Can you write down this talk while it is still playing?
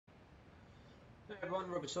Hey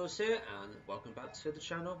everyone, Robert Sauce here, and welcome back to the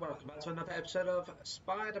channel. Welcome back to another episode of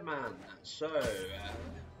Spider-Man.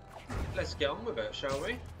 Let's get on with it, shall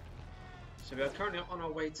we? So we are currently on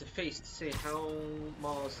our way to Feast to see how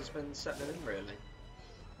Mars has been settling in, really.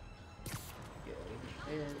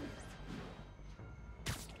 Getting in.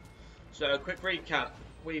 So, a quick recap.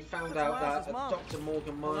 We found out that Dr.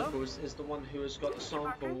 Morgan Michaels is the one who has got the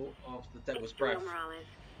sample of the Devil's Breath.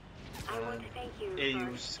 And he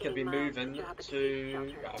was going to be moving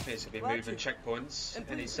to, well, I think he's going to be moving checkpoints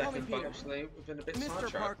any second, but obviously we've been a bit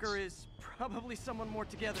sidetracked. Mr. Parker is probably someone more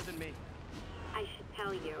together than me. I should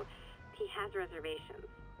tell you, he has reservations.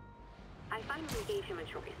 I finally gave him a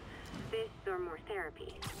choice, this or more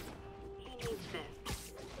therapy. He needs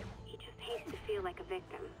this. He just hates to feel like a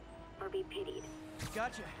victim, or be pitied.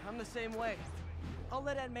 Gotcha, I'm the same way. I'll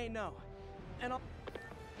let Aunt May know, and I'll...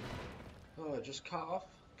 Oh, just cut off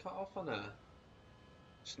on her.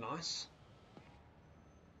 It's nice.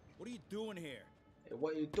 What are you doing here? Hey,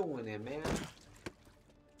 what are you doing here, man?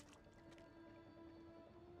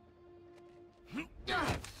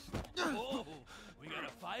 Oh, we got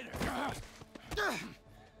a fighter.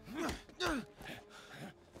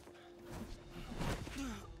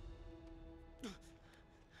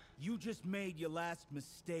 You just made your last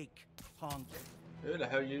mistake, punk. Who the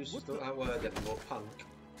hell uses that word anymore? Punk.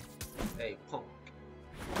 Hey, punk.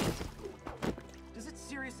 Does it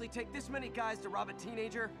seriously take this many guys to rob a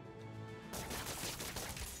teenager?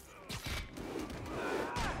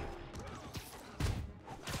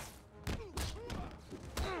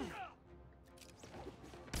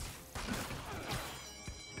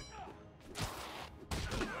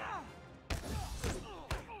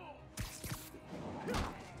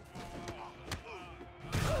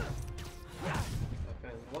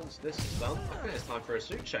 Okay, once this is done, I think it's time for a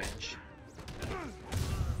suit change.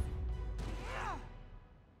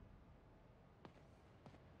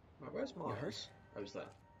 Right, where's Miles? Oh, he's there.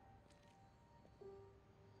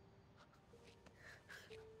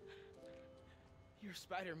 You're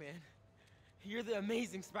Spider-Man. You're the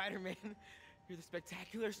amazing Spider-Man. You're the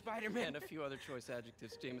spectacular Spider-Man. And a few other choice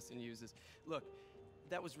adjectives Jameson uses. Look,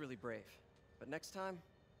 that was really brave. But next time,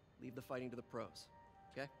 leave the fighting to the pros,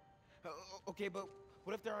 okay? Okay, but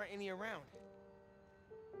what if there aren't any around?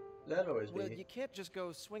 There'll always be. Well, you can't just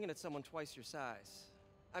go swinging at someone twice your size.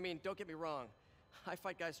 I mean, don't get me wrong. I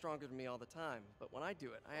fight guys stronger than me all the time, but when I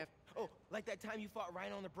do it, I have... Oh, like that time you fought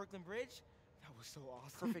Ryan on the Brooklyn Bridge? That was so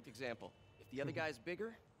awesome. Perfect example. If the other guy's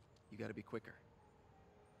bigger, you gotta be quicker.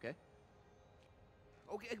 Okay?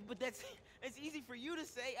 Okay, but that's easy for you to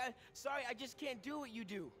say. Sorry, I just can't do what you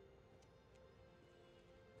do.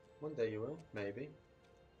 One day you will, maybe.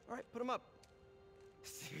 All right, put him up.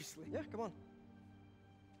 Seriously? Yeah, come on.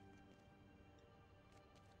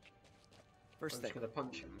 First I'm thing, just gonna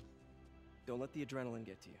punch him. don't let the adrenaline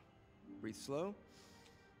get to you. Breathe slow,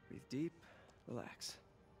 breathe deep, relax.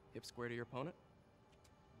 Hip square to your opponent.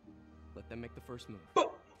 Let them make the first move. Boom!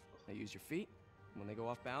 Now use your feet. When they go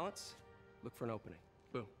off balance, look for an opening.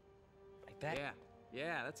 Boom. Like that?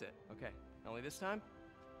 Yeah, that's it. Okay. Only this time,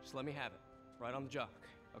 just let me have it. Right on the jaw.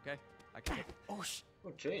 Okay? I can hit. Oh, sh...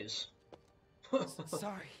 Oh, jeez.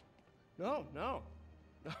 Sorry. No.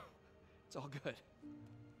 It's all good.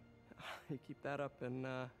 You keep that up and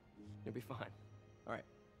you'll be fine. All right.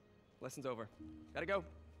 Lesson's over. Gotta go.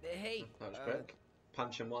 Hey. That was quick.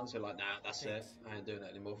 Punch him once, you're like, nah, that's thanks. it. I ain't doing it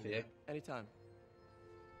anymore for you. Anytime.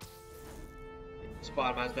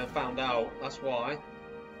 Spider-Man's been found out, that's why.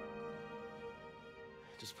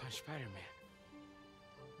 Just punch Spider-Man.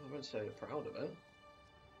 I wouldn't say you're proud of it.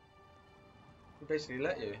 We basically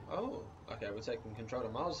let you. Oh, okay, we're taking control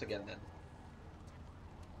of Mars again then.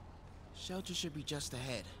 Shelter should be just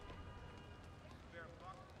ahead.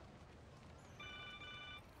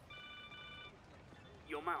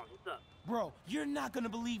 Yo, Miles, what's up? Bro, you're not gonna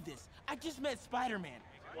believe this. I just met Spider-Man.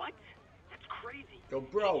 What? That's crazy. Yo,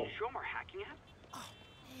 bro. Can you show him our hacking app? Oh,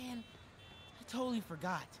 man. I totally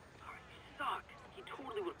forgot. Oh, you suck. He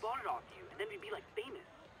totally would have bought it off you, and then we'd be like famous.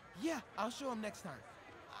 Yeah, I'll show him next time.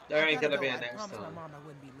 There I ain't gotta gonna be go. a next I promised time. my mom I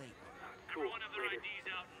wouldn't be late. Cool. Everyone have their Later.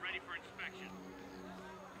 IDs out and ready for inspection.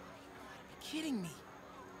 You're kidding me.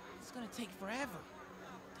 It's gonna take forever.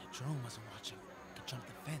 That drone wasn't watching. Could jump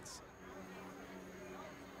the fence.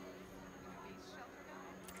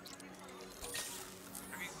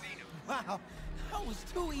 Have you seen him? Wow, that was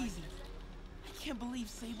too easy. I can't believe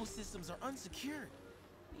Sable systems are unsecured.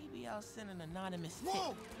 Maybe I'll send an anonymous tip.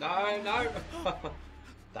 Whoa! No.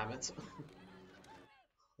 Damn it.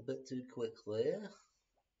 A bit too quick there.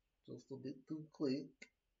 Just a bit too quick.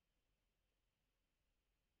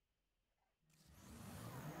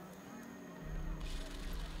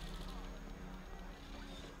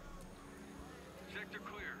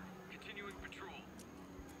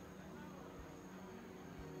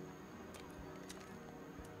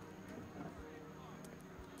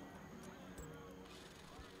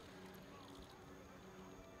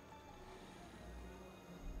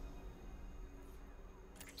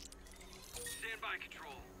 fine,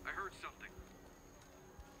 Control. I heard something.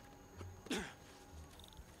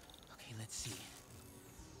 Okay, let's see.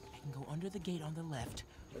 I can go under the gate on the left,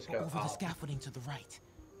 Let's or go over the up. scaffolding to the right.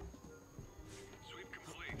 Sweep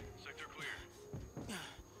complete. Sector clear.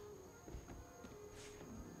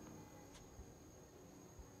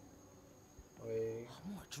 We... Oh,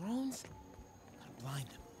 more drones? Gotta blind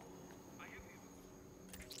them.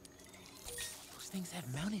 Those things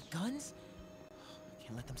have mounted guns? I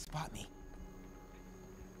can't let them spot me.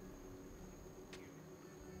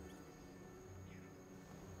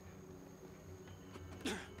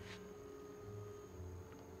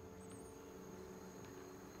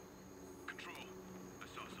 Control. I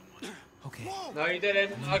saw someone. Okay. No, you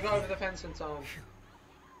didn't. I got over the fence in time.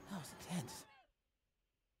 That was intense.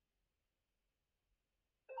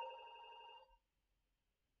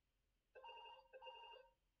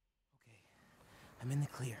 Okay. I'm in the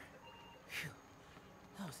clear. Phew.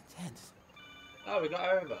 That was intense. Oh, we got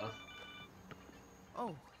over.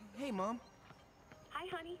 Oh, hey, Mom. Hi,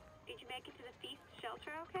 honey. Did you make it to the feast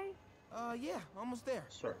shelter okay? Yeah, almost there.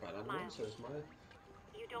 Sorry about that. Miles. So it's my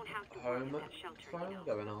You don't have to work home at that shelter, you phone know.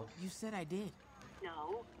 going off. You said I did.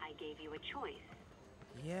 No, I gave you a choice.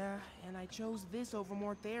 Yeah, and I chose this over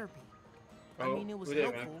more therapy. I Oh, mean, it was we did,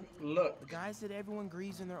 helpful. man. Look. The guy said everyone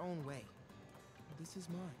grieves in their own way. This is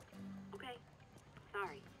mine. Okay.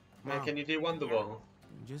 Sorry. Man, Mom, can you do Wonderwall?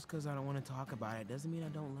 just because I don't want to talk about it doesn't mean I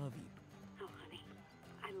don't love you. Oh, honey.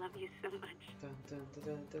 I love you so much.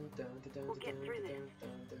 We'll get through this.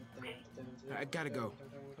 Okay? I gotta go.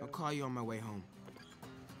 I'll call you on my way home.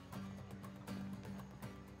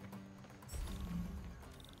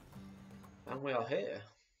 And we are here.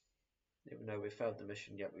 Even though we failed the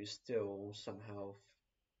mission, yet we still somehow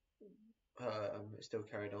still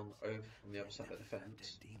carried on over from the other side of the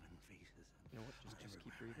fence. You know what? Just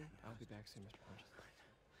keep breathing. I'll be back soon, Mr.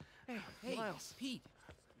 Punch. Hey, Miles. Pete.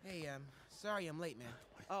 Hey, sorry I'm late, man.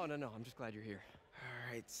 Oh, no, I'm just glad you're here.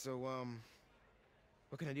 All right, so,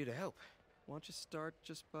 what can I do to help? Why don't you start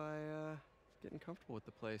just by, getting comfortable with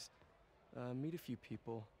the place? Meet a few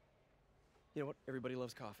people. You know what? Everybody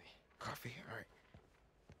loves coffee. Coffee? All right.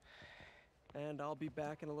 And I'll be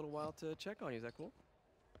back in a little while to check on you. Is that cool?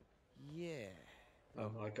 Yeah. Oh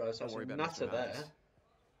my God, Don't that's worry a about nutter Mr. there. Malthus.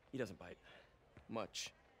 He doesn't bite. Much.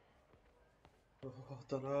 Oh, I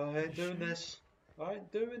don't know, I ain't doing this. I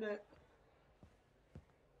ain't doing it.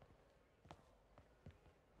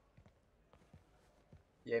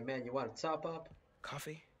 Yeah, man, you want a top up?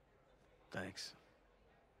 Coffee? Thanks.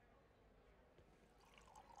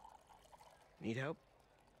 Need help?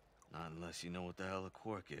 Not unless you know what the hell a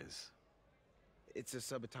quark is. It's a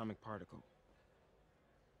subatomic particle.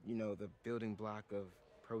 You know, the building block of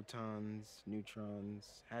protons, neutrons,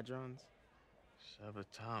 hadrons.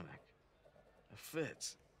 Subatomic. It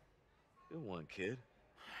fits. Good one, kid.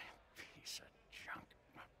 Piece of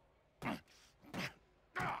junk.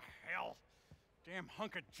 Ah, hell. Damn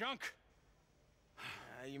hunk of junk.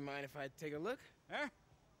 You mind if I take a look? Huh?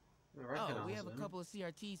 Oh, we have a couple of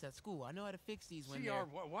CRTs at school. I know how to fix these when CR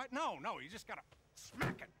what? No, you just gotta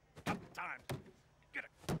smack it a couple times. Get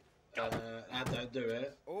it. I don't do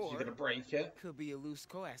it. Or You're gonna break it. could be a loose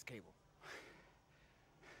coax cable.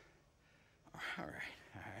 All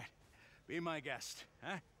right. Be my guest,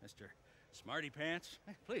 huh, Mr. Smarty Pants?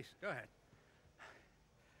 Hey, please, go ahead.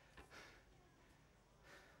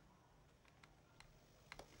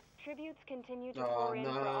 Tributes continue to pour in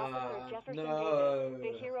for Officer Jefferson no.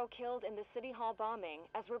 Davis, the hero killed in the City Hall bombing,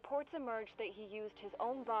 as reports emerge that he used his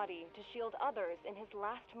own body to shield others in his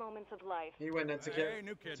last moments of life. He went in to Hey, get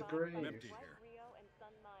new kid. to grieve. Empty Wife here. Rio and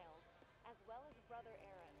son Miles, as well as brother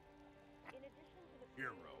Aaron. In addition to the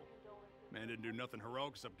Hero. condolences, Man didn't do nothing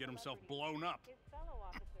heroic except get himself blown up. his fellow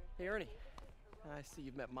officers. Hey, Ernie. I see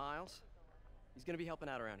you've met Miles. He's gonna be helping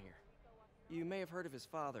out around here. You may have heard of his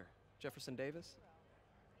father, Jefferson Davis.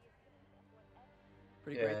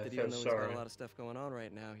 Pretty Yeah, great that even though he's got sorry. a lot of stuff going on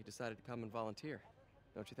right now, he decided to come and volunteer.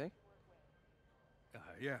 Don't you think?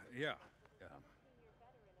 Yeah.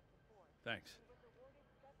 Thanks.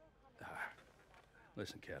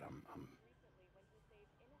 Listen, kid, I'm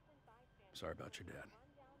sorry about your dad.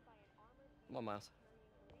 Come on, Miles.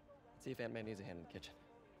 Let's see if Aunt May needs a hand in the kitchen.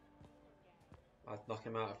 I'd knock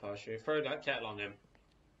him out if I was you. Throw that kettle on him.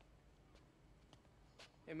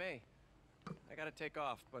 Hey, May. I gotta take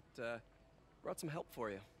off, but, brought some help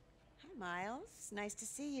for you. Hi, Miles. Nice to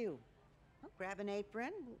see you. Well, grab an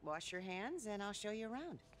apron, wash your hands, and I'll show you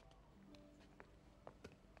around.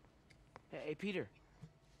 Hey, Peter.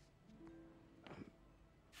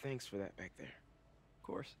 Thanks for that back there. Of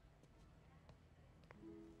course.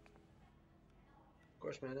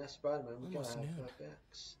 course, man, that's Spider-Man. We gotta Almost have noon.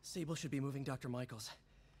 backs. Sable should be moving Dr. Michaels.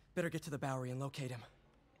 Better get to the Bowery and locate him.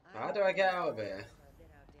 How do I get out of here?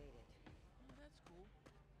 Oh, that's cool.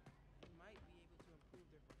 You might be able to improve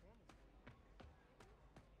their performance.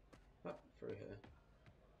 Oh, through here.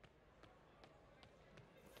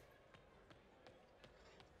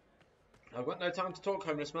 I've got no time to talk,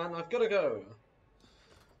 homeless man. I've got to go.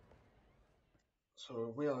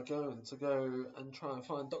 So we are going to go and try and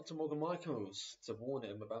find Dr. Morgan Michaels to warn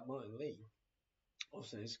him about Martin Lee.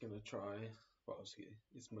 Obviously, he's going to try. Well, obviously,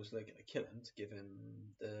 he's most likely going to kill him to give him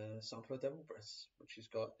the sample of devil breath, which he's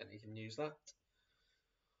got, and he can use that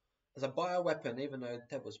as a bioweapon. Even though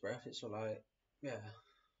devil's breath, it's sort of like, yeah,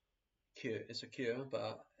 cure. It's a cure,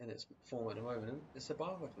 but in its form at the moment, it's a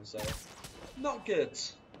bioweapon. So, not good.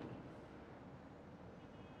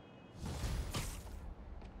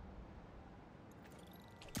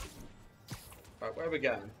 Right, where are we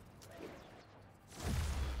going?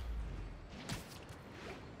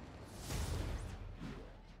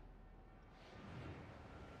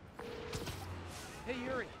 Hey,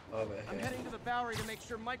 Yuri. Over here. I'm heading to the Bowery to make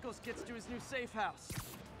sure Michaels gets to his new safe house.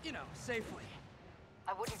 You know, safely.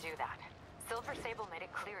 I wouldn't do that. Silver Sable made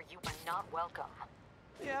it clear you were not welcome.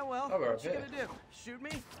 Yeah, well, Oh, what you gonna do? Shoot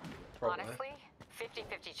me? Probably. Honestly,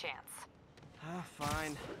 50-50 chance. Ah,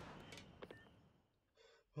 fine.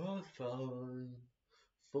 Oh, fine.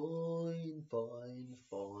 Fine, fine,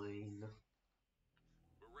 fine.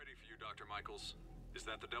 We're ready for you, Dr. Michaels. Is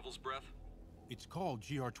that the Devil's Breath? It's called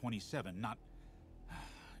GR-27, not...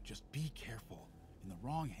 Just be careful. In the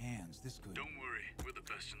wrong hands, this could... Don't worry, we're the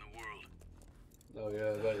best in the world. Oh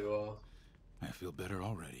yeah, there you are. I feel better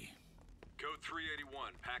already. Code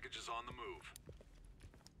 381, package is on the move.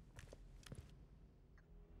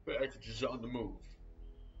 Package is on the move.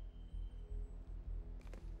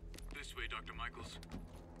 This way, Dr. Michaels.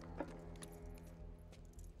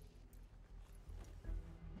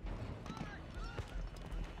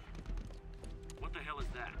 What the hell is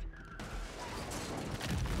that?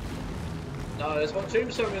 No, there's what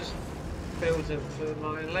Tombstone is building for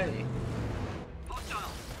Martin Lee.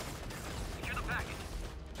 Hostile! Secure the package.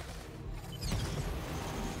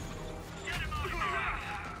 Get him out of here!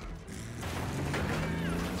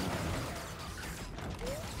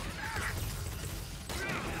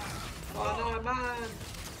 Oh no, man!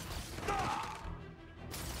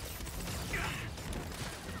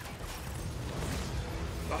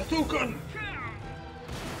 Hadouken!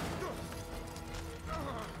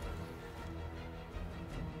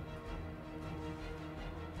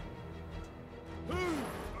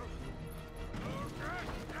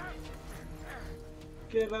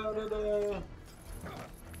 Get out of there!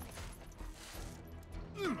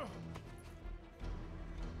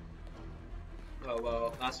 Oh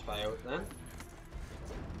well, that's failed then.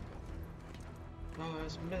 Oh,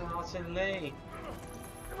 it's Martin Lee.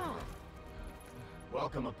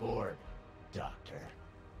 Welcome aboard, Doctor.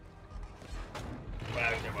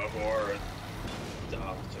 Welcome aboard,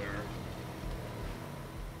 Doctor.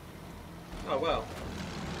 Oh well.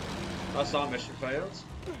 That's our mission failed.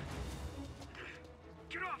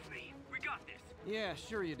 Get off me! We got this! Yeah,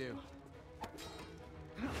 sure you do.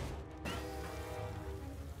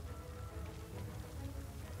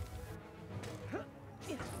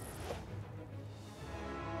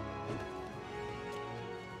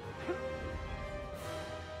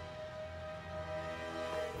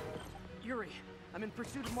 Yuri, I'm in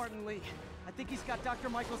pursuit of Martin Lee. I think he's got Dr.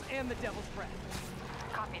 Michaels and the Devil's Breath.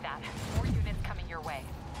 Copy that. More units coming your way.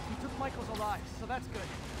 He took Michaels alive, so that's good.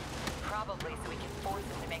 Probably so we can force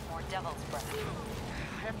him to make more Devil's Breath.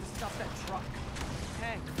 I have to stop that truck.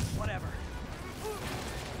 Tank, whatever.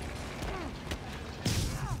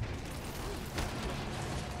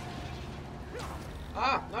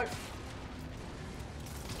 Ah, no.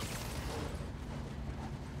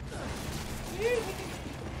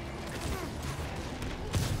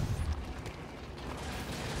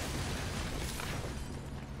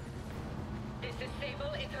 This is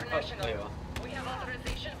Sable International. There you are. We have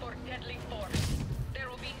authorization for deadly force. There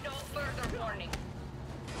will be no further warning.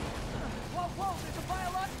 Whoa, whoa, there's a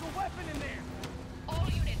biological weapon in there! All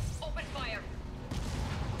units, open fire.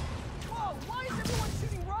 Whoa, why is everyone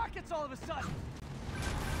shooting rockets all of a sudden?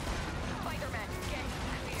 Spider-Man, get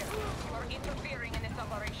clear. You are interfering in this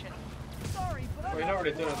operation. Sorry, but I'm Well, you're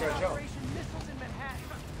already doing a great job. Operation Missiles in Manhattan.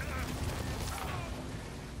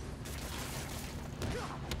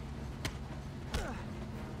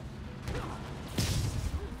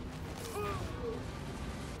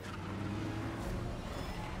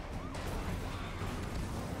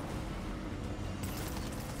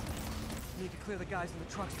 Need to clear the guys in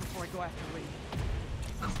the trucks before I go after Lee.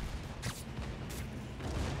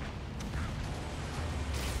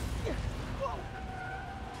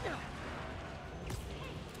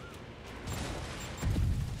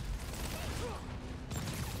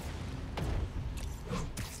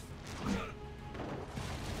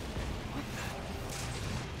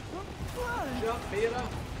 Peter.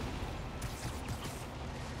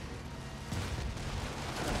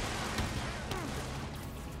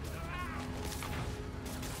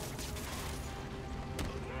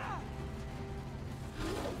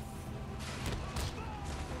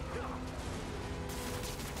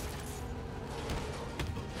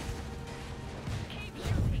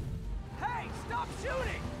 Hey, stop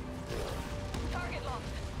shooting! Target locked.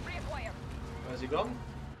 Reacquire. Where's he gone?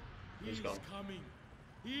 He's gone. coming.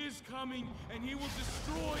 He is coming, and he will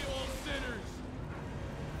destroy all sinners.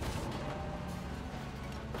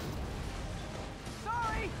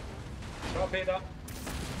 Sorry! Go, Peter.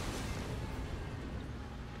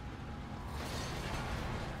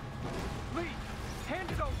 Lee,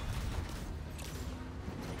 hand it over.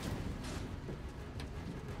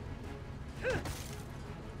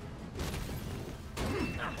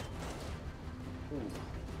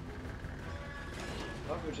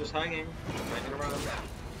 Oh, we're just hanging around.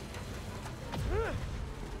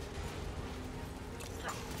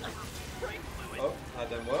 Oh, that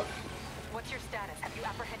didn't work. What's your status? Have you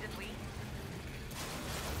apprehended Lee?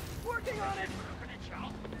 Working on it!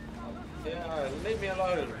 Yeah, leave me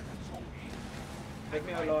alone. Leave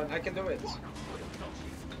me alone. I can do it.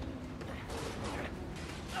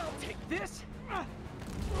 I'll take this.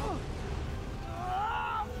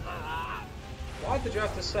 Why did you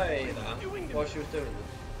have to say that while she was doing it?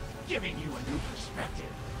 Giving you a new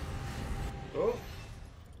perspective. Oh.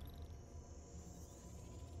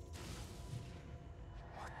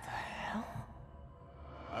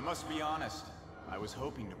 I must be honest. I was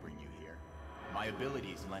hoping to bring you here. My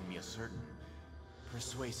abilities lend me a certain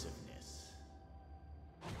persuasiveness.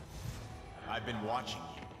 I've been watching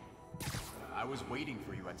you. I was waiting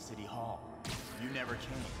for you at City Hall. You never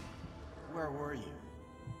came. Where were you?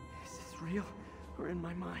 Is this real or in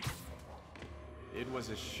my mind? It was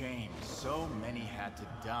a shame so many had to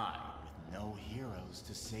die with no heroes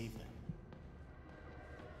to save them.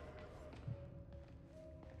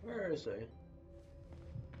 Where is he?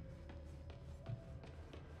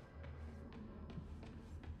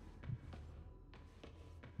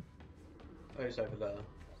 Oh, he's over there.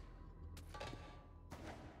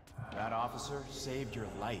 That officer saved your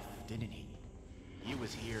life, didn't he? He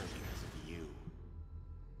was here because of you.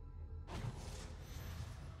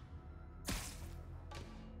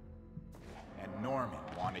 And Norman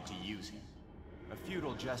wanted to use him. A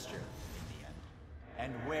futile gesture, in the end.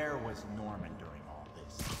 And where was Norman during all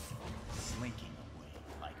this? Slinking away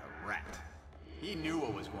like a rat. He knew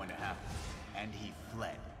what was going to happen, and he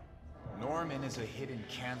fled. Norman is a hidden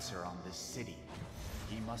cancer on this city.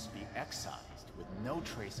 He must be excised with no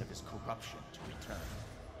trace of his corruption to return.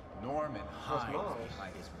 Norman hides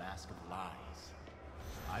behind his mask of lies.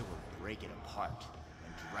 I will break it apart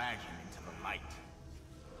and drag him into the light.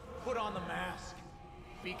 Put on the mask.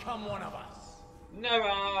 Become one of us.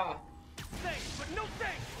 Never! Thanks, but no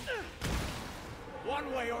thanks!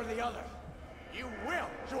 One way or the other, you will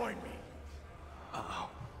join me. Uh-oh.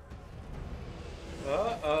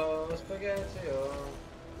 Uh-oh, spaghetti.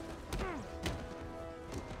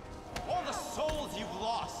 All the souls you've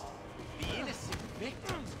lost, the innocent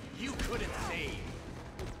victims you couldn't save.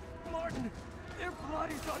 Martin, their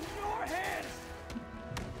blood is on your hands!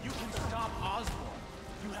 You can stop Osborn.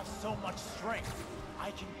 You have so much strength.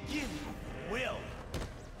 I can give you will.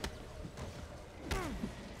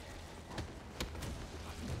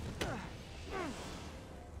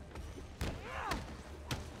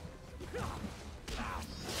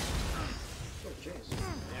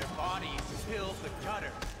 Their bodies filled the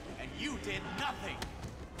gutter, and you did nothing.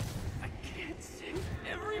 I can't save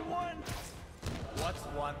everyone! What's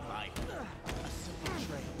one life? A simple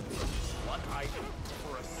trail. One item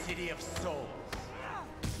for a city of souls.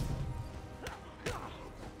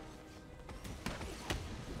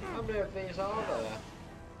 How many of these are there?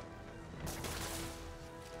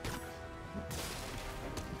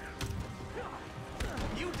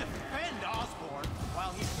 You defend Osborn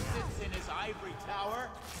while he sits in his ivory tower?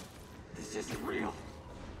 This isn't real.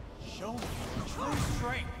 Show me your true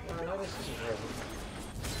strength. No, no, this isn't real.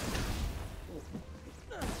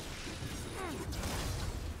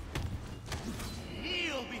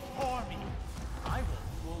 Kneel before me. I will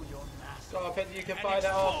pull your mask. Stop it, you can and fight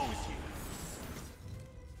it off. expose you.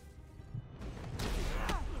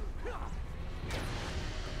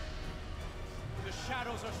 The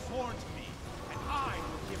shadows are sworn to me, and I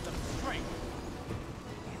will give them strength.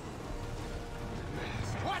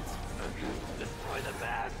 What? Destroy the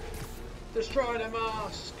mask! Destroy the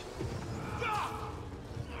mask!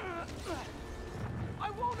 I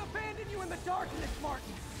won't abandon you in the darkness,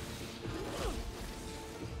 Martin!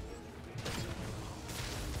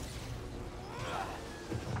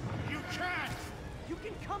 You can't!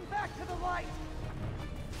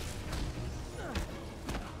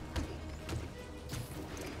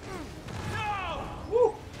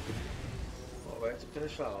 Can't wait to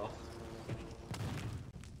finish that off.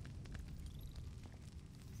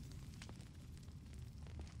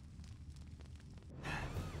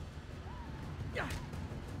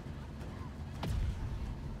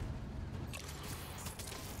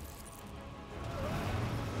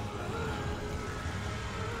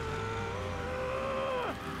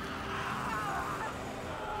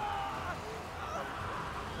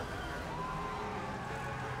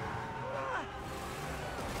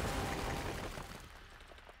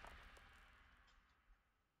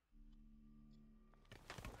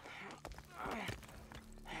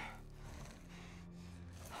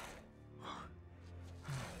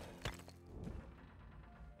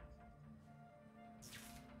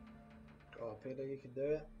 Oh, Peter, you can do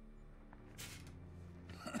it.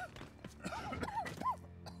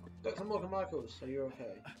 Dr. Morgan Michaels, are you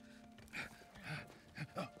okay?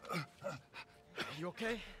 You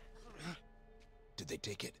okay? Did they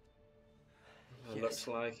take it? It Yes. looks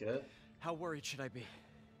like it. How worried should I be?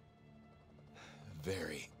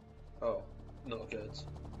 Very. Oh, not good.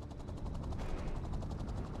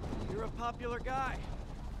 You're a popular guy.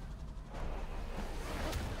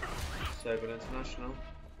 Sable International.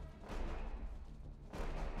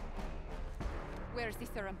 Where's the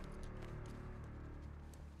serum?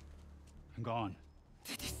 I'm gone.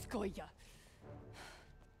 Skoya.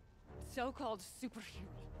 So-called superhero.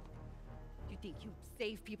 You think you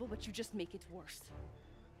save people, but you just make it worse.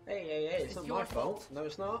 Hey, it's not my fault. No,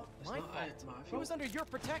 it's not. It's My not fault. my fault. He was under your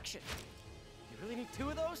protection. You really need two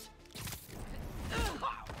of those?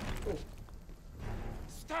 Ooh.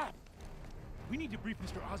 Stop! We need to brief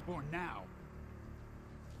Mr. Osborn now.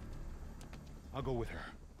 I'll go with her.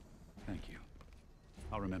 Thank you.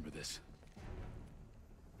 I'll remember this.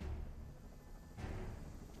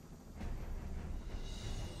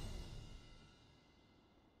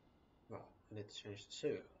 Right, I need to change the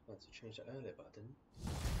suit. I had to change it earlier, but I didn't.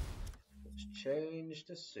 Let's change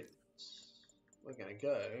the suits. We're gonna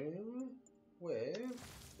go with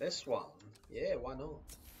this one. Yeah, why not?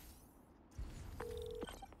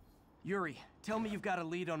 Yuri, tell me you've got a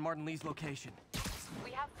lead on Martin Lee's location.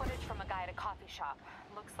 We have footage from a guy at a coffee shop.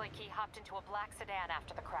 Looks like he hopped into a black sedan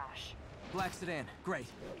after the crash. Black sedan, great.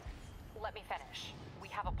 Let me finish. We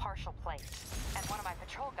have a partial plate, and one of my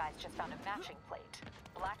patrol guys just found a matching plate.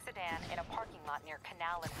 Black sedan in a parking lot near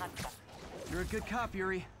Canal and Hudson. You're a good cop,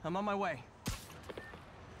 Yuri. I'm on my way.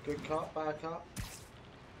 Good cop, bad cop.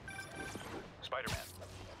 Spider-Man.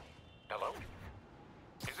 Hello?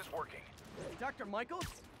 Is this working? Dr. Michaels?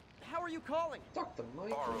 How are you calling? Dr.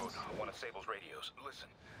 Borrowed Michaels. one of Sable's radios. Listen,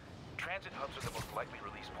 transit hubs are the most likely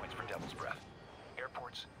release points for Devil's Breath.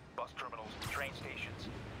 Airports, bus terminals, train stations.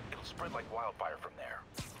 It'll spread like wildfire from there.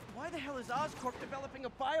 Why the hell is Oscorp developing a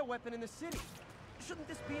bioweapon in the city? Shouldn't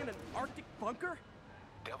this be in an Arctic bunker?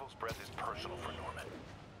 Devil's Breath is personal for Norman.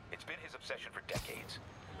 It's been his obsession for decades.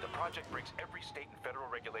 The project breaks every state and federal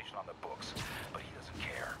regulation on the books, but he doesn't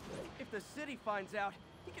care. If the city finds out,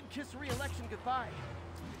 he can kiss re-election goodbye.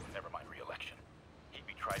 Never mind re-election. He'd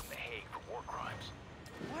be tried in The Hague for war crimes.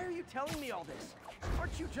 Why are you telling me all this?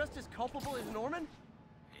 Aren't you just as culpable as Norman?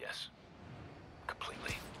 Yes.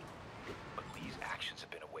 Completely. But Lee's actions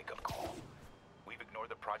have been a wake-up call. We've ignored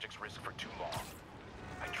the project's risk for too long.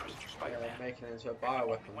 I trust you, Spider-Man. Yeah, making it into a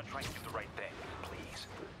bioweapon. One trying to do the right thing. Please,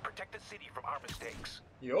 protect the city from our mistakes.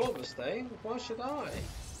 Your mistake? Why should I?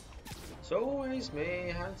 It's always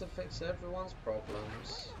me having to fix everyone's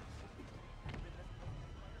problems.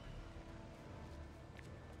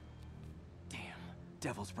 Damn,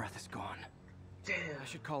 Devil's Breath is gone. Damn. I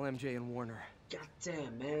should call MJ and Warner. God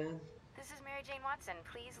damn, man. This is Mary Jane Watson.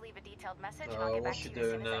 Please leave a detailed message and I'll get back What to you you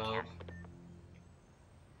as soon doing as I now? can.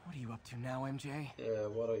 What are you up to now, MJ? Yeah,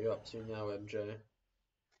 what are you up to now, MJ?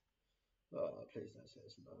 Oh, please don't say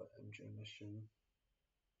it's another MJ mission.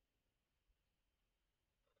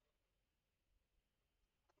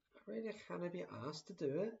 Really, can I be asked to do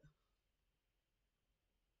it?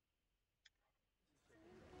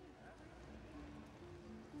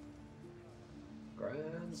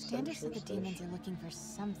 Grand Standard said Central the demons Station. are looking for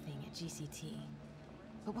something at GCT.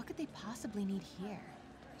 But what could they possibly need here?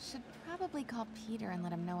 Should probably call Peter and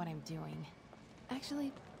let him know what I'm doing.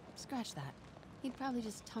 Actually, scratch that. He'd probably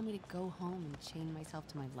just tell me to go home and chain myself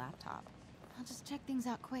to my laptop. I'll just check things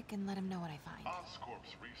out quick and let him know what I find.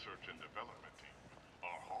 Oscorp's research and development team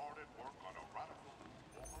are hard at work on a radical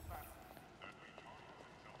form battery that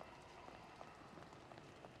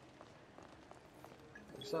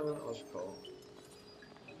we Seven Oscorp.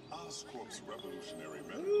 Oscorp's revolutionary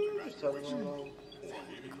method Ooh, of just tell them evacuation all. for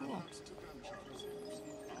heating rocks to gunshots.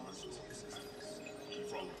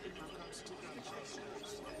 From paper cuts to gunshots.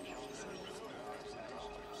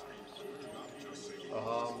 Not just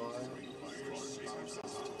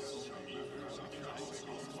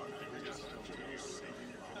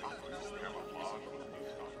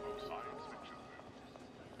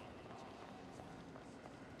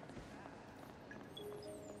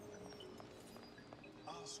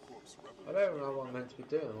I don't know what I'm meant to be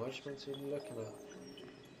doing. What are you meant to be looking at?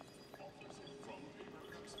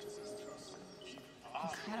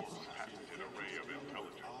 Incredible.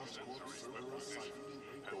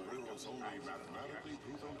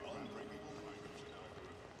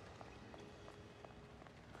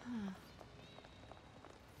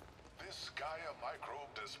 This Gaia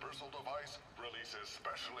microbe dispersal device releases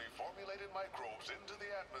specially formulated microbes into the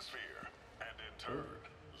atmosphere, and in turn,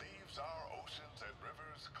 leaves our oceans and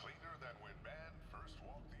rivers cleaner than when man first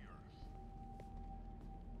walked the earth.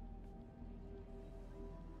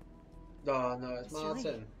 Oh no, it's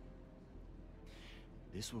Martin.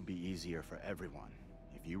 This will be easier for everyone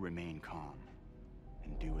if you remain calm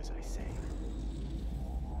and do as I say.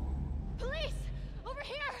 Police! Over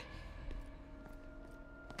here!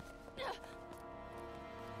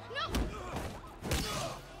 No!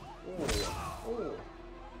 Ooh.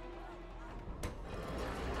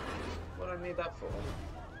 What do I need that for?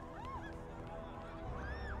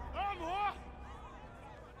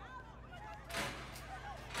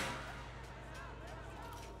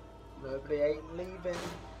 Nobody ain't leaving.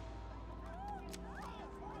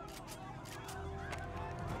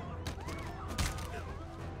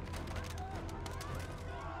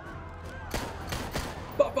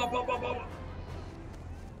 Bop, bop, bop, bop, bop.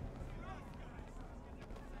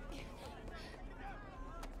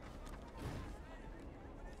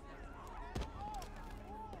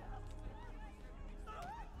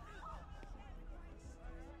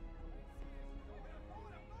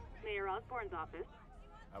 Mayor Osborne's office.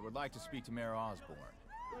 I would like to speak to Mayor Osborne.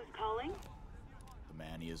 Who's calling? The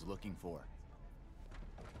man he is looking for.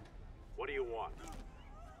 What do you want?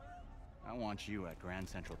 I want you at Grand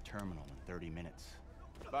Central Terminal in 30 minutes.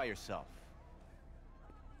 By yourself.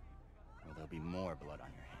 Or there'll be more blood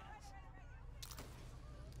on your hands.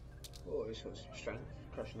 Oh, he's got some strength.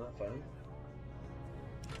 Crushing that phone.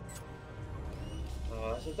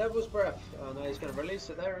 Oh, it's a devil's breath. Oh no, he's going to release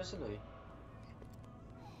it there, isn't he?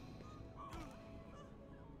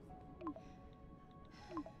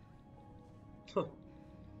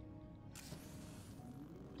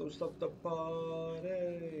 Don't stop the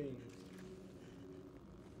party.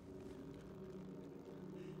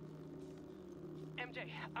 MJ,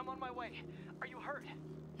 I'm on my way. Are you hurt?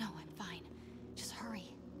 No, I'm fine. Just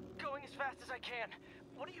hurry. Going as fast as I can.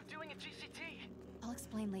 What are you doing at GCT? I'll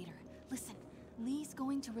explain later. Listen, Lee's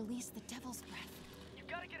going to release the Devil's Breath. You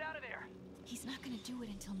gotta get out of there. He's not gonna do it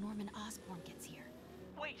until Norman Osborn gets here.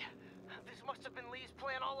 Wait, this must have been Lee's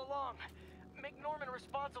plan all along. Make Norman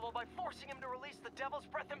responsible by forcing him to release the Devil's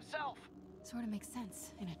Breath himself. Sort of makes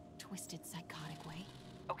sense, in a twisted, psychotic way.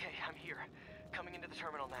 Okay, I'm here. Coming into the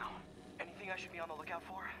terminal now. Anything I should be on the lookout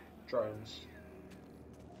for? Drones.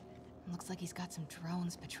 Looks like he's got some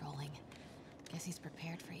drones patrolling. Guess he's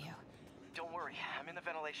prepared for you. Don't worry, I'm in the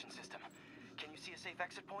ventilation system. Can you see a safe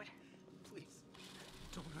exit point? Please,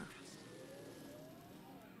 don't hurt us.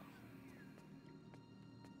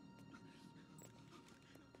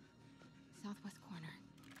 Southwest corner.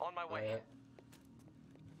 On my way.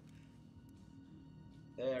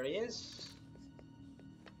 There he is.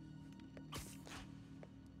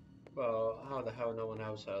 Well, how the hell no one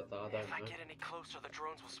else heard that? I don't know. If I get any closer, the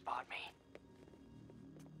drones will spot me.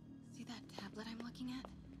 See that tablet I'm looking at?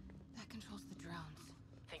 That controls the drones.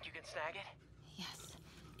 Think you can snag it? Yes,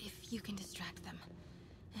 if you can distract them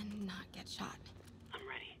and not get shot. I'm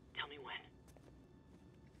ready. Tell me when.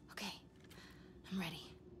 Okay, I'm ready.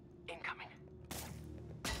 Incoming.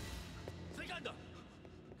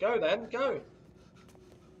 Go then, go.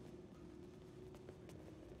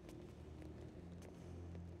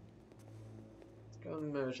 Go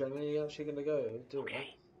on, Mary Jane, are you actually going to go? Do okay,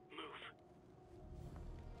 it. move.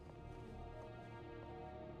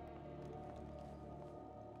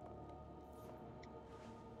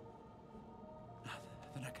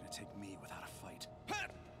 They're not gonna take me without a fight.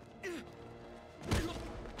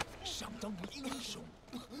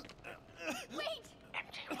 Wait!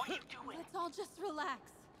 MJ, what are you doing? Let's all just relax.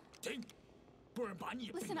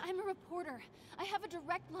 Listen, I'm a reporter. I have a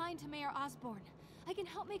direct line to Mayor Osborne. I can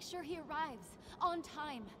help make sure he arrives on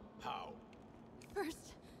time. How?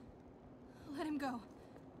 First, let him go.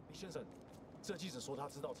 李先生，这记者说他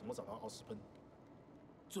知道怎么找到奥斯奔。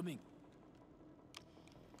遵命。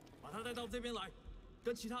把他带到这边来，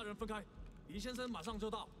跟其他人分开。李先生马上就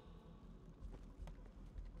到。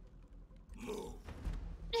Move.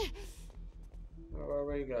 Where are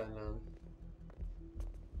we going now?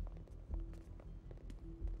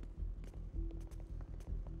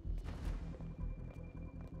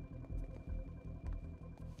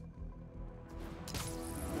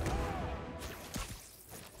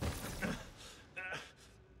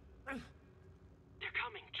 They're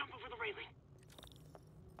coming.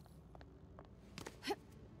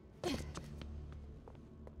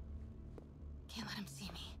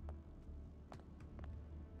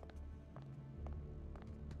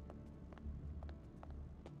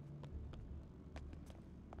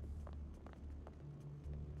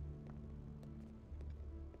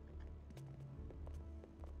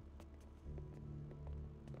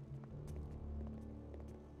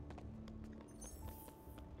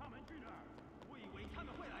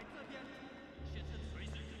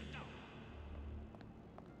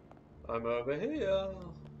 I'm over here.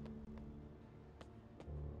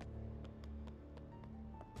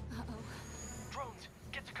 Drones,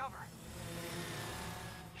 get to cover.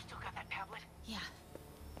 You still got that tablet? Yeah.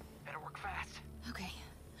 Better work fast. Okay,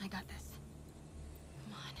 I got this.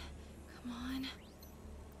 Come on. Come on.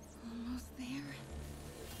 Almost there.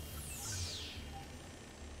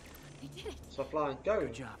 I did it. Stop flying. Go.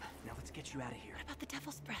 Good job. Now let's get you out of here. What about the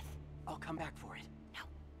Devil's Breath? I'll come back for it. No.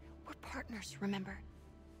 We're partners, remember?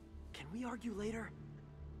 Can we argue later?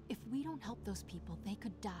 If we don't help those people, they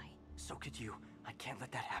could die. So could you. I can't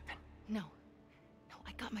let that happen. No. No,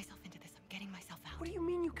 I got myself into this. I'm getting myself out. What do you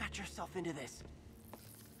mean you got yourself into this?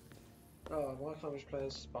 Oh, why can't we just play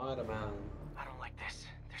as Spider-Man? I don't like this.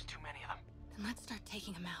 There's too many of them. Then let's start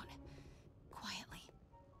taking them out. Quietly.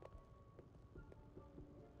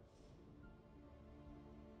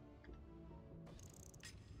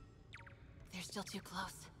 They're still too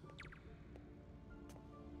close.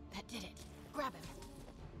 That did it. Grab him.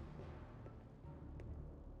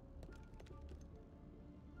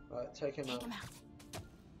 Right, take him out. Take him out.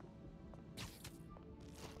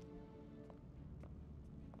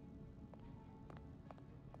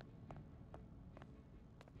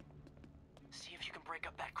 See if you can break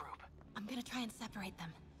up that group. I'm gonna try and separate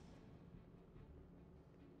them.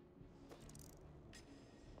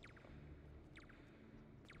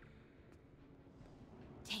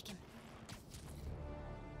 Take him.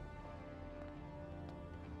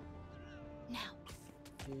 Now.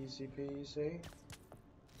 Easy peasy.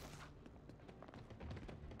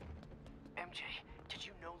 MJ, did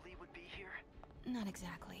you know Lee would be here? Not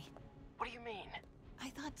exactly. What do you mean? I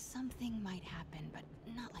thought something might happen, but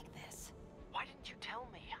not like this. Why didn't you tell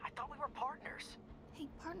me? I thought we were partners. Hey,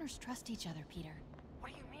 partners trust each other, Peter.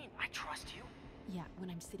 What do you mean? I trust you? Yeah, when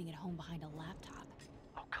I'm sitting at home behind a laptop.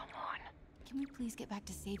 Oh, come on. Can we please get back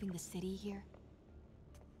to saving the city here?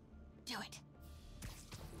 Do it.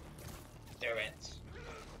 Do it.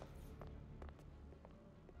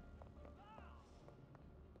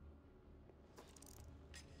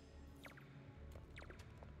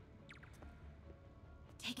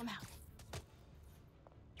 Take him out.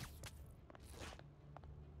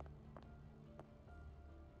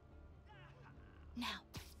 Now.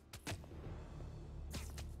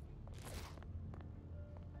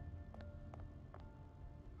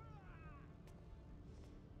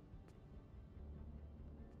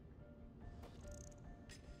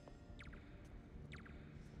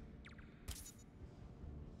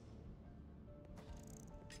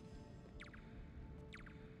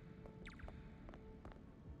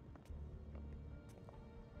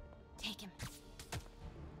 Take him.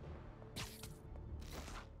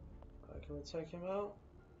 Can we take him out?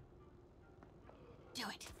 Do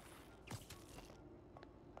it.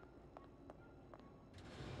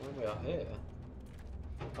 When we are here.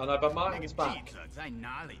 Oh no, but Martin's back. 在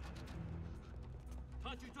哪里？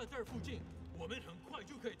他就在这儿附近，我们很快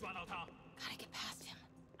就可以抓到他。Gotta get past him.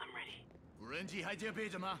 I'm ready. 无人机还戒备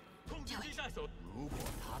着吗？控制机在手。如果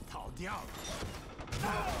他逃掉了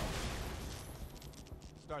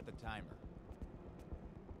Start the timer.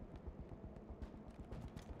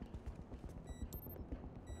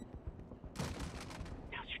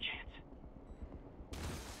 Now's your chance.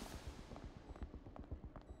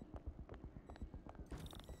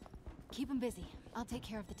 Keep him busy. I'll take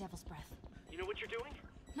care of the Devil's Breath. You know what you're doing?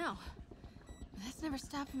 No. That's never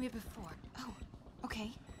stopped me before. Oh,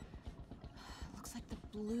 okay. Looks like the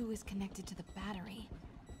blue is connected to the battery,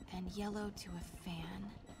 and yellow to a fan.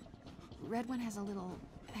 Red one has a little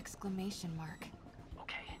exclamation mark.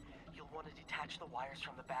 Okay, you'll want to detach the wires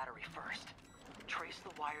from the battery first. Trace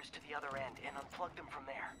the wires to the other end and unplug them from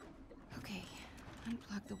there. Okay,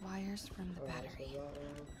 unplug the wires from the battery.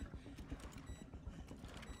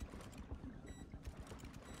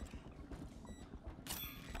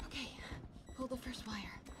 Okay, pull the first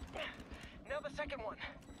wire. Now the second one.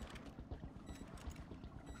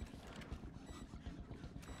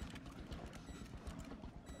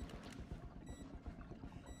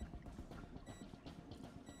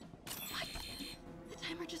 What? The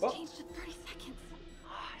timer just changed to 30 seconds.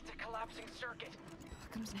 It's a collapsing circuit.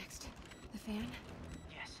 What comes next? The fan?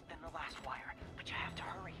 Yes, then the last wire. But you have to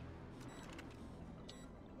hurry.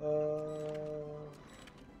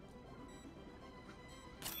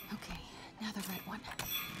 Okay, now the red one.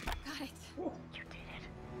 Got it. Ooh. You did it.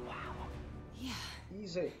 Wow. Yeah.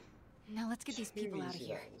 Easy. Now let's get these people out of easy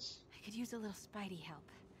here. that is. I could use a little Spidey help.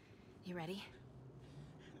 You ready?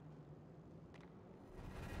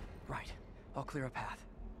 Right. I'll clear a path.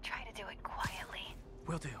 Try to do it quietly.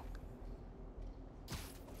 Will do.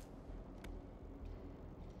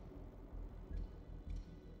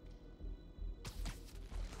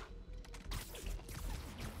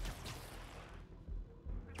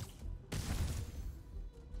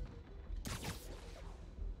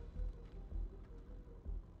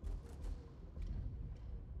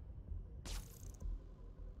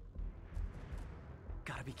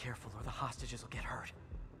 Gotta be careful or the hostages will get hurt.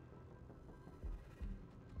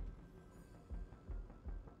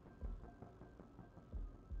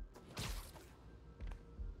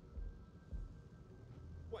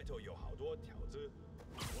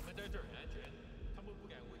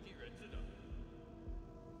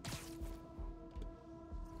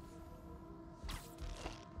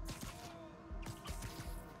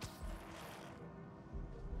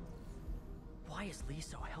 Why is Lee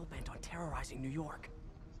so hell-bent on terrorizing New York?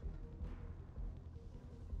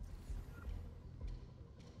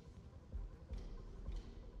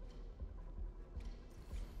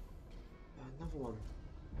 Another one.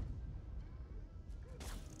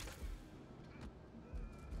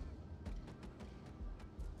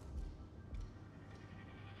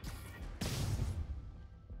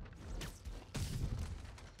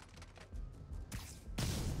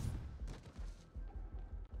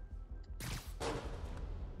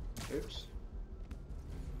 Oops.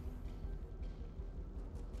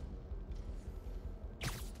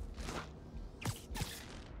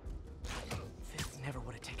 Fifth never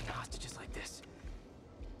would have taken hostages like this.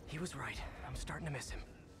 He was right. I'm starting to miss him.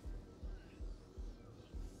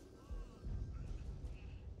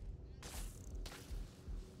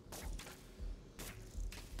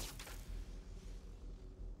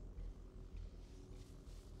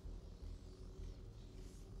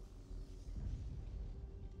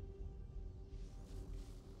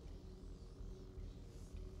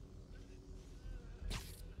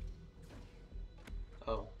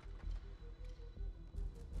 Oh.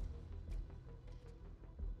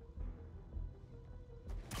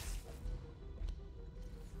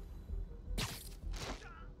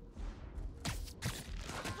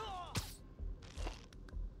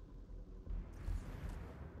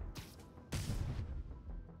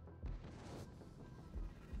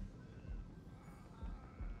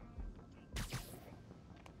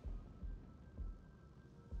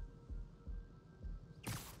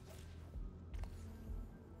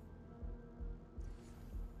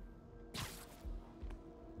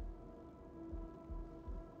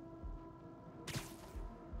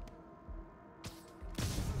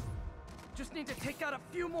 Just need to take out a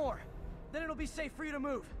few more. Then it'll be safe for you to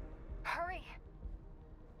move. Hurry.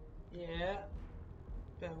 Yeah.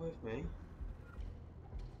 Bear with me.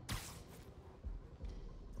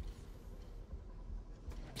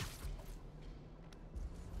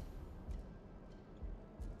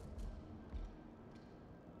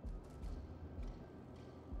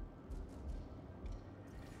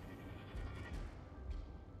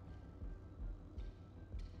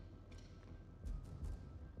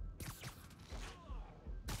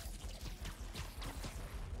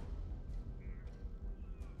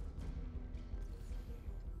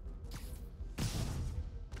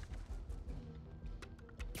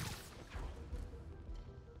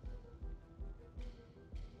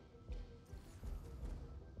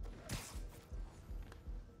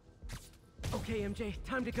 Okay, MJ,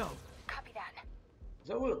 time to go. Copy that. Is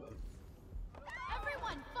that all of them?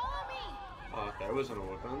 Everyone, follow me! Oh, okay, it wasn't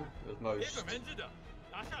all of them. It was most.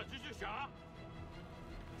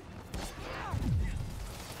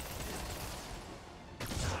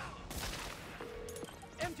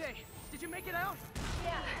 MJ, did you make it out?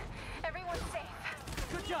 Yeah, everyone's safe.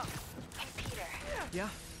 Good job. Hey, Peter. Yeah?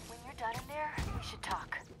 When you're done in there, we should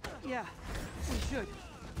talk. Yeah, we should.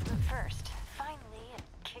 But first, find Lee and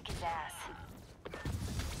kick his ass.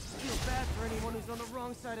 Feel bad for anyone who's on the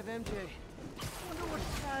wrong side of MJ. Wonder what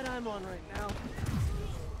side I'm on right now.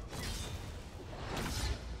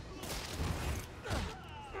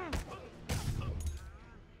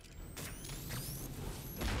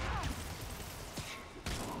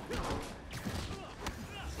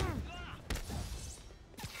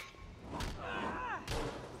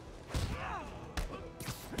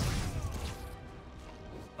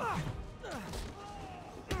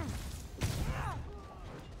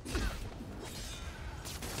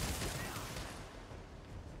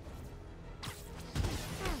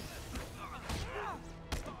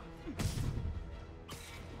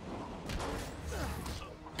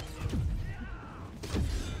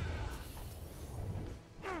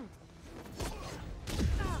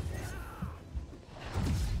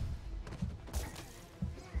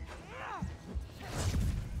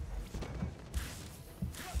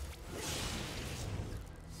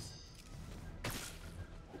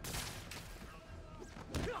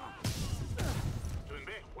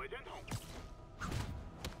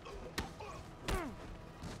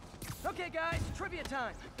 Okay, guys, trivia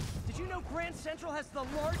time. Did you know Grand Central has the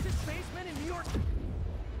largest basement in New York?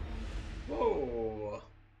 Whoa!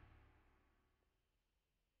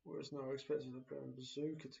 Was now expected the Grand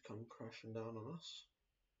Bazooka to come crashing down on us.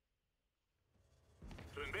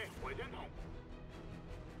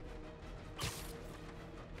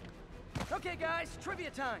 Okay, guys, trivia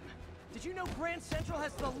time. Did you know Grand Central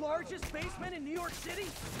has the largest basement in New York City?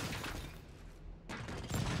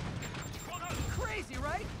 Crazy,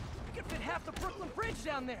 right? You could fit half the Brooklyn Bridge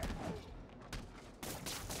down there.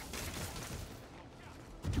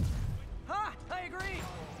 Ha! I agree.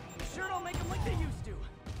 You sure don't make them like they used to.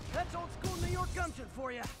 That's old school New York gumption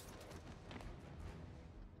for you.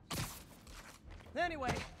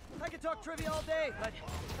 Anyway, I could talk trivia all day, but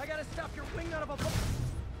I gotta stop your wingnut of a...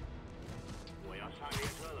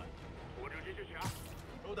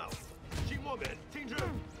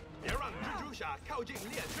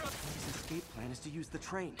 His escape plan is to use the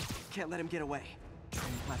train. Can't let him get away.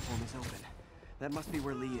 Train platform is open. That must be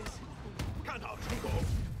where Lee is. Train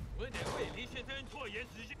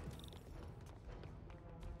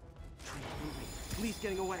moving. Lee's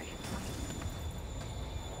getting away.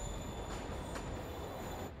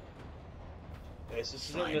 This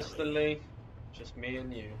is it, Mr. Lee. Just me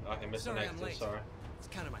and you. Okay, Mr. Sorry, I'm Nectar, late. sorry. It's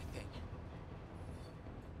kind of my thing.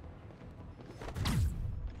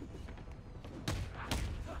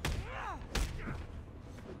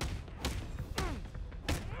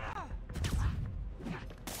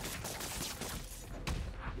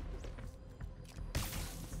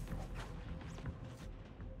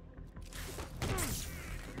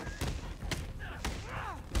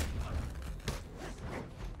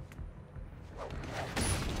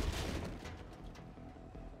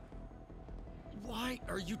 Why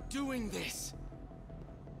are you doing this?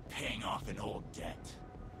 Paying off an old debt.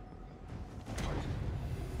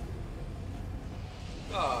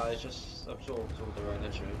 Ah, it just absorbs all their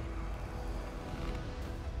energy.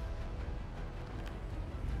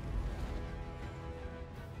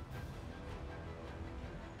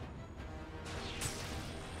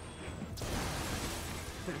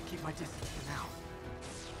 Better keep my distance for now.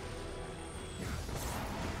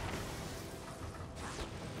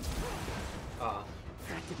 Ah.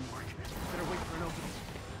 That didn't work. Better wait for an opening.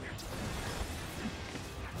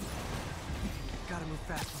 Gotta move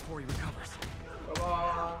fast before he recovers. Come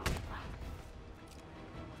on.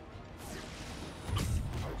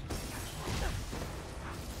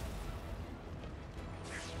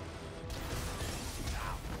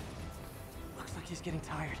 Looks like he's getting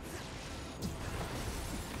tired.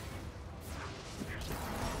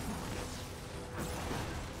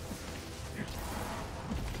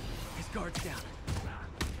 His guard's down.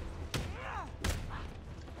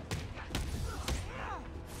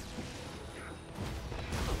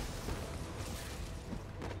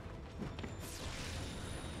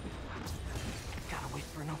 Gotta wait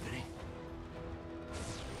for an opening.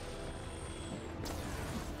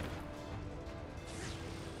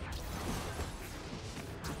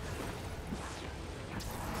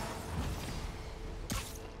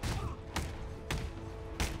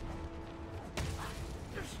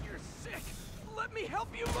 You're sick! Let me help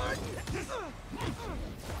you, Martin!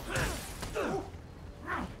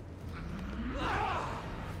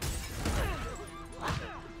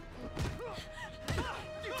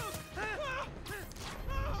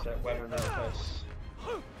 That weapon in their face.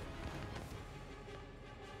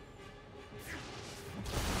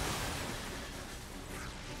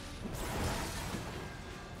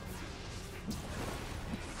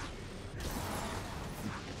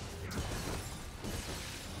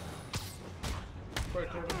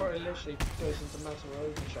 Before it literally goes into massive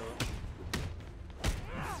overcharge.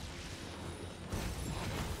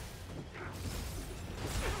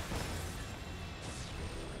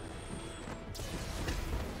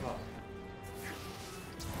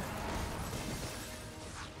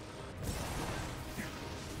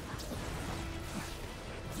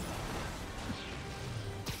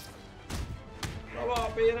 Come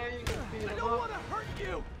on, Peter, you can beat him up. I don't want to hurt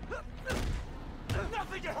you!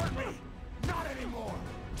 Nothing can hurt me! Not anymore!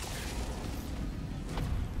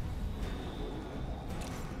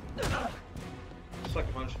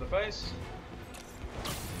 Sucker punch to the face.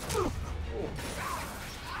 Ooh.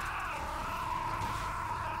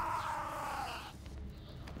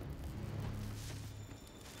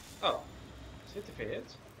 Oh, is it defeated?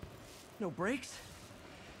 No brakes?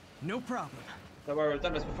 No problem. Don't worry, I've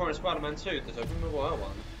done this before in Spider-Man 2, there's a removable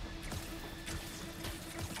one.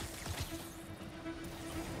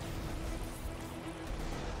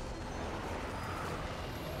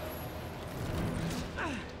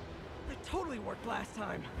 That totally worked last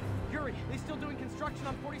time. Yuri, they still doing construction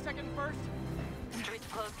on 42nd and 1st? Street's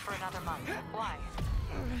closed for another month. Why?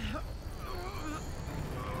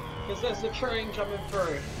 Because there's a train coming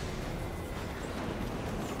through.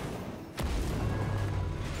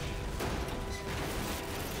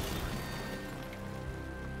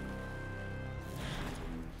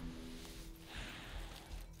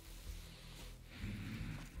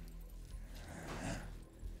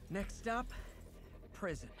 Next up,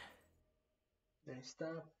 prison. Next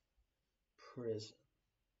up, prison.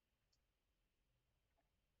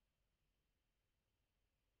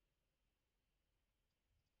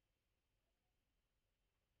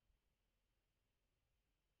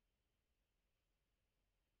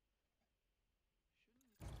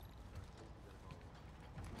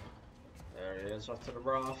 There he is, off to the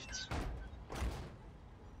raft.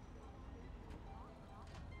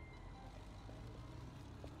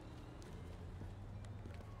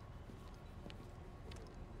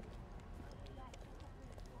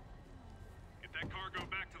 Get that cargo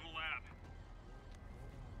back to the lab.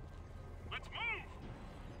 Let's move!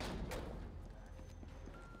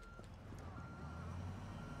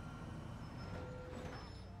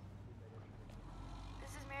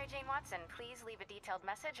 This is Mary Jane Watson. Please leave a detailed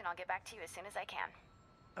message and I'll get back to you as soon as I can.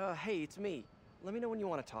 Hey, it's me. Let me know when you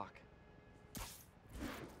want to talk.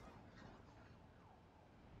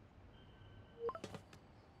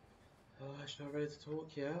 Oh, she's not ready to talk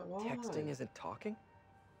yet. Why? Texting isn't talking?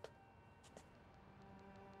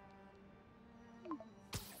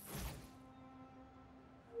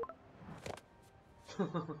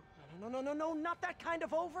 No, not that kind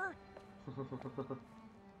of over!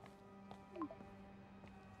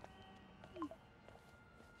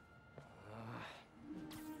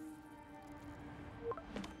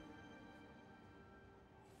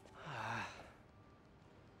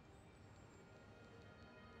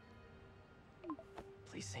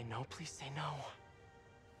 Please say no, please say no.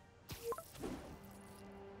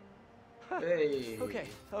 Hey. Okay.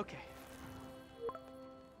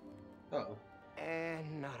 Uh-oh.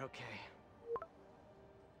 And not okay.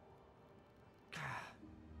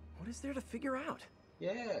 What is there to figure out?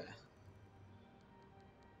 Yeah.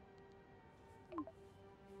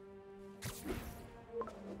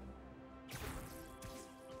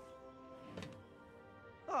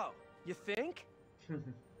 Oh, you think?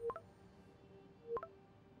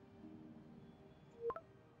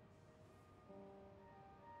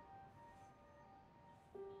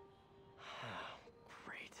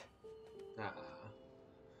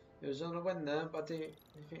 It was on a win there, but I think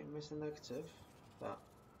I missed a negative. But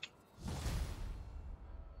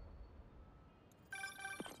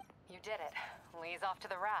You did it. Lee's off to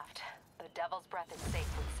the raft. The Devil's Breath is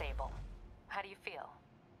safe with Sable. How do you feel?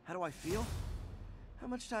 How do I feel? How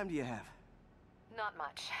much time do you have? Not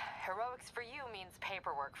much. Heroics for you means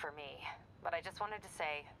paperwork for me. But I just wanted to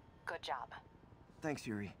say, good job. Thanks,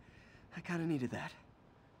 Yuri. I kinda needed that.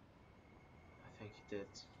 I think you did.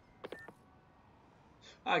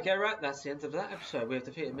 Okay, right, that's the end of that episode. We've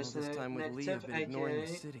defeated Mr. Negative,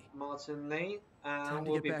 aka Martin Lee, and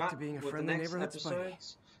we'll be back with the next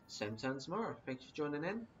episodes, same time tomorrow. Thank you for joining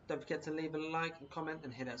in. Don't forget to leave a like and comment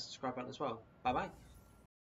and hit that subscribe button as well. Bye bye.